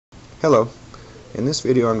Hello. In this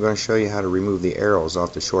video I'm going to show you how to remove the arrows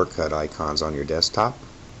off the shortcut icons on your desktop.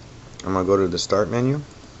 I'm going to go to the Start menu,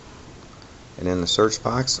 and in the search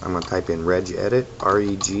box I'm going to type in regedit,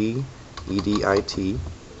 R-E-G-E-D-I-T.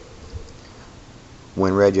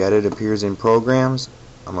 When regedit appears in Programs,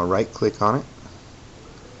 I'm going to right click on it,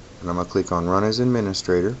 and I'm going to click on Run as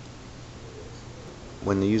Administrator.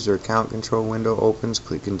 When the user account control window opens,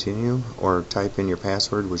 click Continue or type in your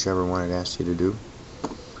password, whichever one it asks you to do.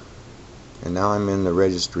 And now I'm in the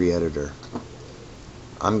registry editor.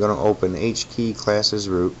 I'm going to open HKey classes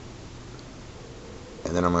root,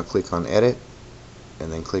 and then I'm going to click on Edit,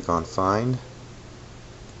 and then click on Find.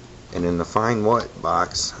 And in the Find What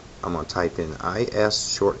box, I'm going to type in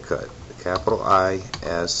IS shortcut, capital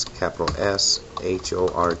I-S, capital S-H-O-R-T-C-U-T.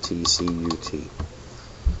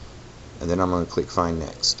 And then I'm going to click Find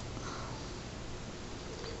Next.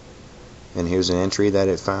 And here's an entry that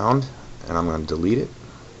it found, and I'm going to delete it.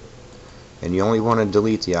 And you only want to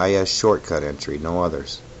delete the IS shortcut entry, no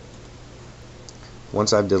others.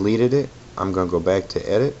 Once I've deleted it, I'm going to go back to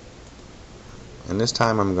Edit, and this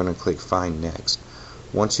time I'm going to click Find Next.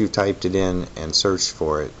 Once you've typed it in and searched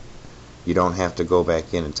for it, you don't have to go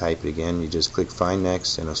back in and type it again. You just click Find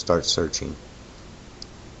Next and it'll start searching.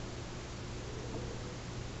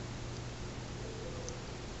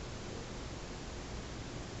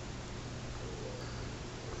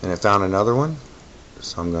 And it found another one,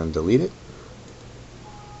 so I'm going to delete it.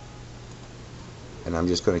 And I'm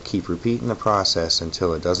just going to keep repeating the process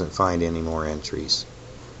until it doesn't find any more entries.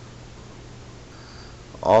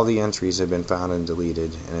 All the entries have been found and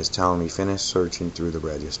deleted, and it's telling me finish searching through the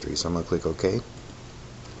registry. So I'm going to click OK,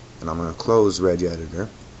 and I'm going to close regeditor.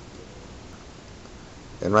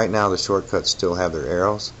 And right now the shortcuts still have their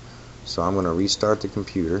arrows, so I'm going to restart the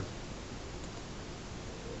computer.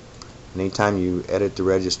 Anytime you edit the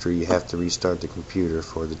registry, you have to restart the computer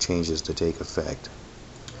for the changes to take effect.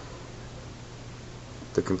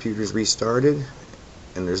 The computer's restarted,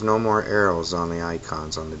 and there's no more arrows on the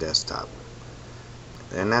icons on the desktop.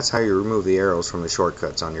 And that's how you remove the arrows from the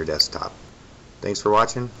shortcuts on your desktop. Thanks for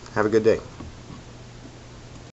watching. Have a good day.